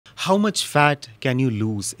How much fat can you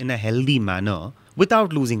lose in a healthy manner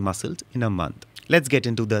without losing muscles in a month? Let's get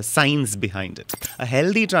into the science behind it. A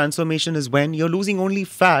healthy transformation is when you're losing only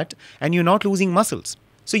fat and you're not losing muscles.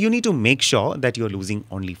 So you need to make sure that you're losing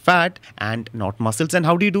only fat and not muscles. And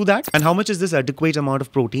how do you do that? And how much is this adequate amount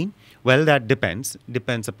of protein? Well, that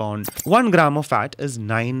depends upon 1 gram of fat is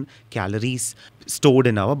 9 calories stored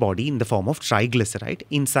in our body in the form of triglyceride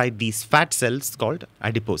inside these fat cells called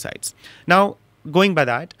adipocytes. Now, going by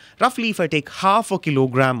that, roughly if I take half a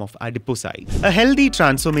kilogram of adipocytes, a healthy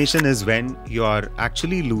transformation is when you are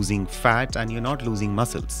actually losing fat and you're not losing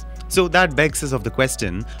muscles. So that begs us of the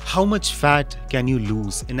question, how much fat can you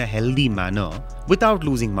lose in a healthy manner without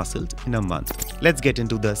losing muscles in a month? Let's get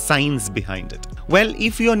into the science behind it. Well,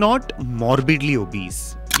 if you're not morbidly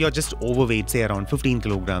obese, you're just overweight, say around 15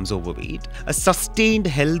 kilograms overweight, a sustained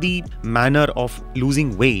healthy manner of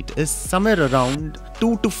losing weight is somewhere around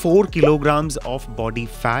 2 to 4 kilograms of body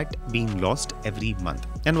fat being lost every month.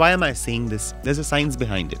 And why am I saying this? There's a science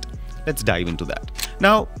behind it. Let's dive into that.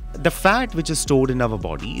 Now, the fat which is stored in our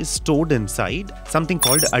body is stored inside something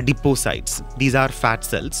called adipocytes. These are fat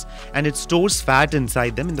cells, and it stores fat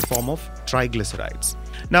inside them in the form of triglycerides.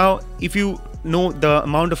 Now, if you know the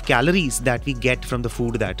amount of calories that we get from the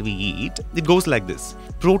food that we eat, it goes like this.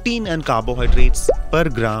 Protein and carbohydrates per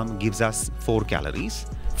gram gives us 4 calories.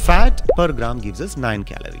 Fat per gram gives us 9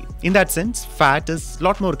 calories. In that sense, fat is a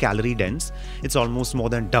lot more calorie dense. It's almost more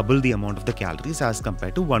than double the amount of the calories as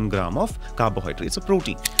compared to 1 gram of carbohydrates or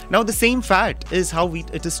protein. Now, the same fat is how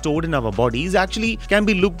it is stored in our bodies. Actually, can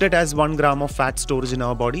be looked at as 1 gram of fat storage in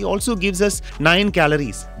our body. Also gives us 9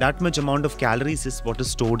 calories. That much amount of calories is what is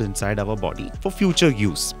stored inside our body for future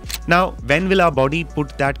use. Now, when will our body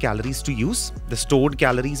put that calories to use? The stored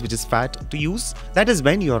calories, which is fat, to use? That is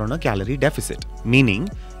when you are on a calorie deficit. Meaning,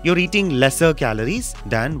 you're eating lesser calories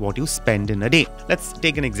than what you spend in a day. Let's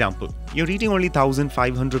take an example. You're eating only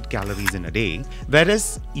 1500 calories in a day,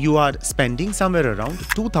 whereas you are spending somewhere around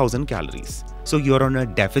 2000 calories. So you're on a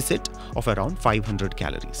deficit of around 500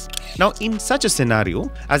 calories. Now, in such a scenario,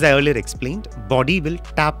 as I earlier explained, body will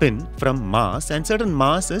tap in from mass, and certain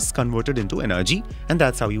mass is converted into energy, and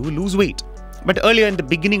that's how you will lose weight. But earlier in the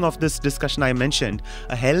beginning of this discussion, I mentioned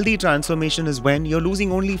a healthy transformation is when you're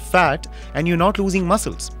losing only fat and you're not losing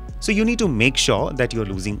muscles. So you need to make sure that you're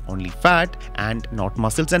losing only fat and not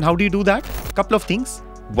muscles. And how do you do that? A couple of things.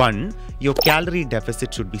 One, your calorie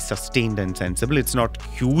deficit should be sustained and sensible. It's not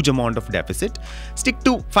huge amount of deficit. Stick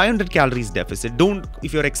to 500 calories deficit.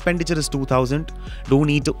 If your expenditure is 2000, don't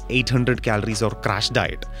eat 800 calories or crash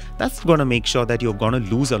diet. That's going to make sure that you're going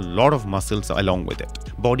to lose a lot of muscles along with it.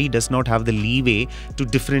 Body does not have the leeway to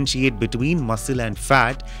differentiate between muscle and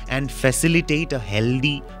fat and facilitate a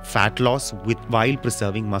healthy fat loss while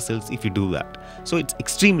preserving muscles if you do that. So it's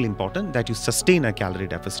extremely important that you sustain a calorie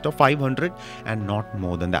deficit of 500 and not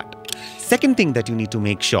more than that. Second thing that you need to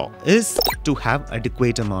make sure is to have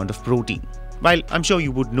adequate amount of protein. While I'm sure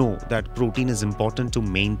you would know that protein is important to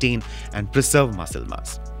maintain and preserve muscle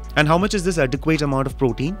mass. And how much is this adequate amount of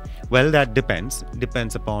protein? Well, that depends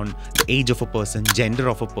upon the age of a person, gender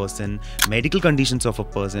of a person, medical conditions of a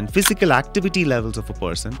person, physical activity levels of a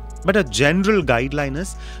person. But a general guideline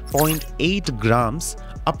is 0.8 grams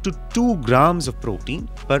up to 2 grams of protein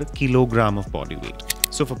per kilogram of body weight.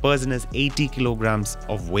 So if a person is 80 kilograms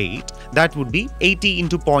of weight, that would be 80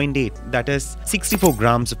 into 0.8, that is 64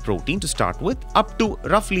 grams of protein to start with, up to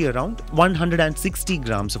roughly around 160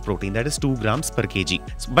 grams of protein, that is 2 grams per kg.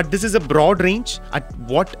 But this is a broad range. At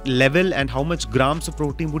what level and how much grams of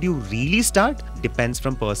protein would you really start? Depends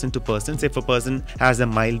from person to person. Say if a person has a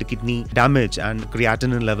mild kidney damage and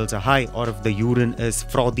creatinine levels are high, or if the urine is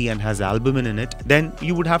frothy and has albumin in it, then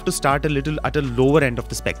you would have to start a little at a lower end of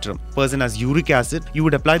the spectrum. Person has uric acid, you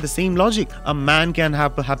would apply the same logic. A man can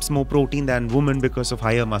have perhaps more protein than woman because of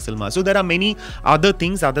higher muscle mass. So there are many other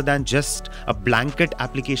things other than just a blanket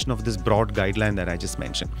application of this broad guideline that I just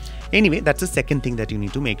mentioned. Anyway, that's the second thing that you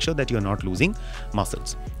need to make sure that you're not losing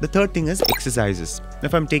muscles. The third thing is exercises.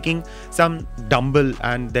 If I'm taking some dumbbell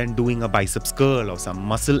and then doing a biceps curl or some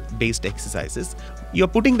muscle based exercises, you're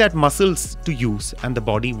putting that muscles to use, and the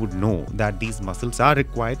body would know that these muscles are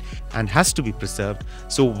required and has to be preserved.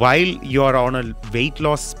 So while you're on a weight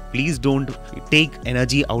loss, please don't take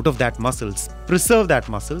energy out of that muscles. Preserve that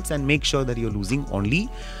muscles and make sure that you're losing only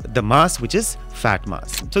the mass, which is fat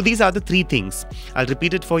mass. So these are the 3 things. I'll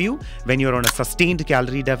repeat it for you. When you're on a sustained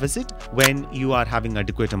calorie deficit, when you are having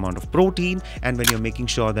adequate amount of protein, and when you're making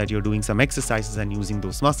sure that you're doing some exercises and using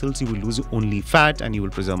those muscles, you will lose only fat and you will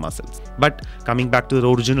preserve muscles. But coming back to the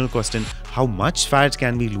original question, how much fat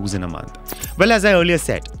can we lose in a month? Well, as I earlier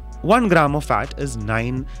said, 1 gram of fat is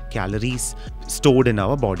 9 calories stored in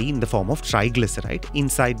our body in the form of triglyceride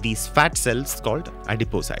inside these fat cells called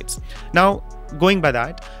adipocytes. Now, going by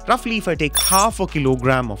that, roughly if I take half a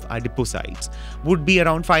kilogram of adipocytes, would be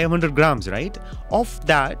around 500 grams, right? Of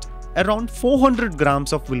that, around 400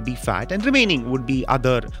 grams of will be fat and remaining would be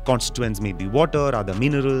other constituents, maybe water, other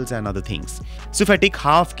minerals and other things. So if I take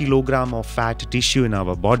half kilogram of fat tissue in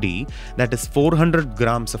our body, that is 400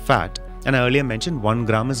 grams of fat, and I earlier mentioned 1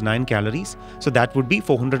 gram is 9 calories. So that would be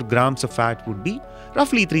 400 grams of fat would be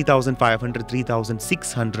roughly 3,500,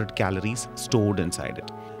 3,600 calories stored inside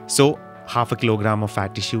it. So half a kilogram of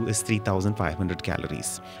fat tissue is 3,500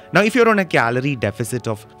 calories. Now, if you're on a calorie deficit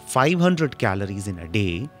of 500 calories in a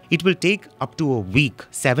day, it will take up to a week,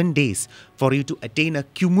 7 days, for you to attain a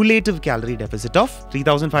cumulative calorie deficit of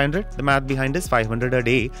 3,500. The math behind is 500 a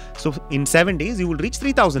day. So in 7 days, you will reach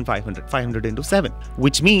 3,500, 500 into 7,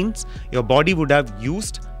 which means your body would have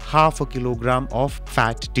used half a kilogram of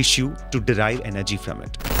fat tissue to derive energy from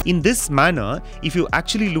it. In this manner, if you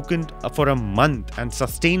actually look in for a month and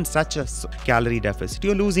sustain such a calorie deficit,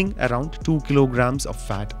 you're losing around 2 kilograms of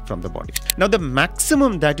fat from the body. Now, the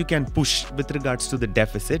maximum that you can push with regards to the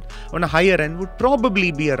deficit on a higher end would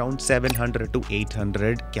probably be around 700 to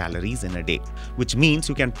 800 calories in a day, which means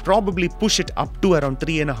you can probably push it up to around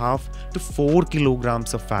 3.5 to 4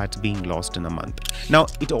 kilograms of fat being lost in a month. Now,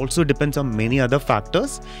 it also depends on many other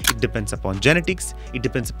factors. It depends upon genetics, it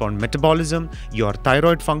depends upon metabolism, your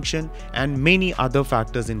thyroid function, and many other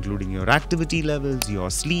factors, including your activity levels, your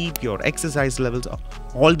sleep, your exercise levels.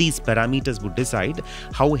 All these parameters would decide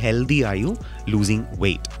how healthy are you losing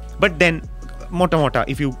weight. But then, mota,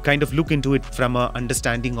 if you kind of look into it from an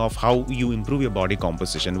understanding of how you improve your body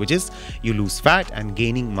composition, which is you lose fat and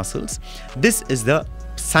gaining muscles, this is the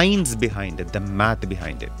science behind it, the math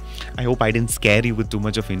behind it. I hope I didn't scare you with too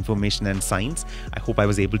much of information and science. I hope I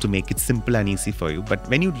was able to make it simple and easy for you. But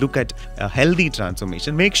when you look at a healthy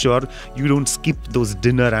transformation, make sure you don't skip those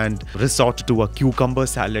dinner and resort to a cucumber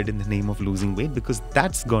salad in the name of losing weight, because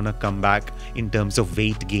that's gonna come back in terms of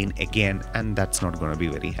weight gain again, and that's not gonna be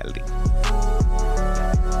very healthy.